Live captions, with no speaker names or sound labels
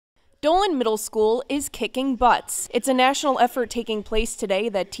Dolan Middle School is kicking butts. It's a national effort taking place today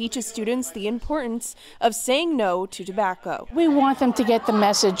that teaches students the importance of saying no to tobacco. We want them to get the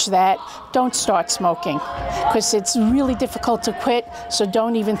message that don't start smoking because it's really difficult to quit, so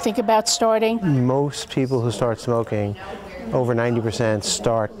don't even think about starting. Most people who start smoking, over 90%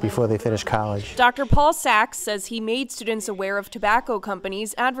 start before they finish college. Dr. Paul Sachs says he made students aware of tobacco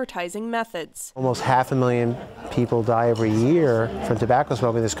companies' advertising methods. Almost 500,000 people die every year from tobacco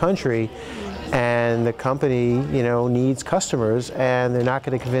smoke in this country, and the company, needs customers, and they're not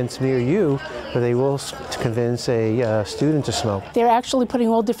going to convince me or you, but they will convince a student to smoke. They're actually putting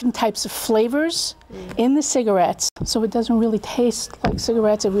all different types of flavors in the cigarettes, so it doesn't really taste like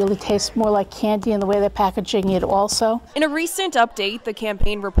cigarettes. It really tastes more like candy in the way they're packaging it also. In a recent update, the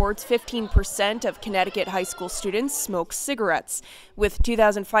campaign reports 15% of Connecticut high school students smoke cigarettes. With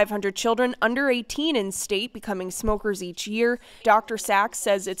 2,500 children under 18 in state becoming smokers each year, Dr. Sachs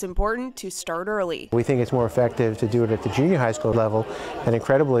says it's important to start early. We think it's more effective to do it at the junior high school level, and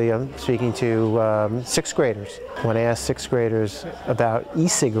incredibly, I'm speaking to sixth graders. When I ask sixth graders about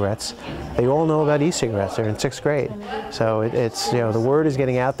e-cigarettes, they all know about e-cigarettes. They're in sixth grade. So it's the word is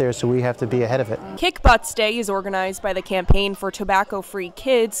getting out there, so we have to be ahead of it. Kick Butts Day is organized by the Campaign for Tobacco-Free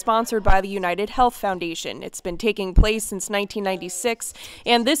Kids, sponsored by the United Health Foundation. It's been taking place since 1996,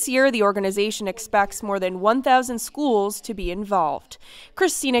 and this year the organization expects more than 1,000 schools to be involved.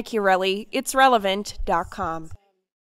 Christina Chiarelli, It'sRelevant.com.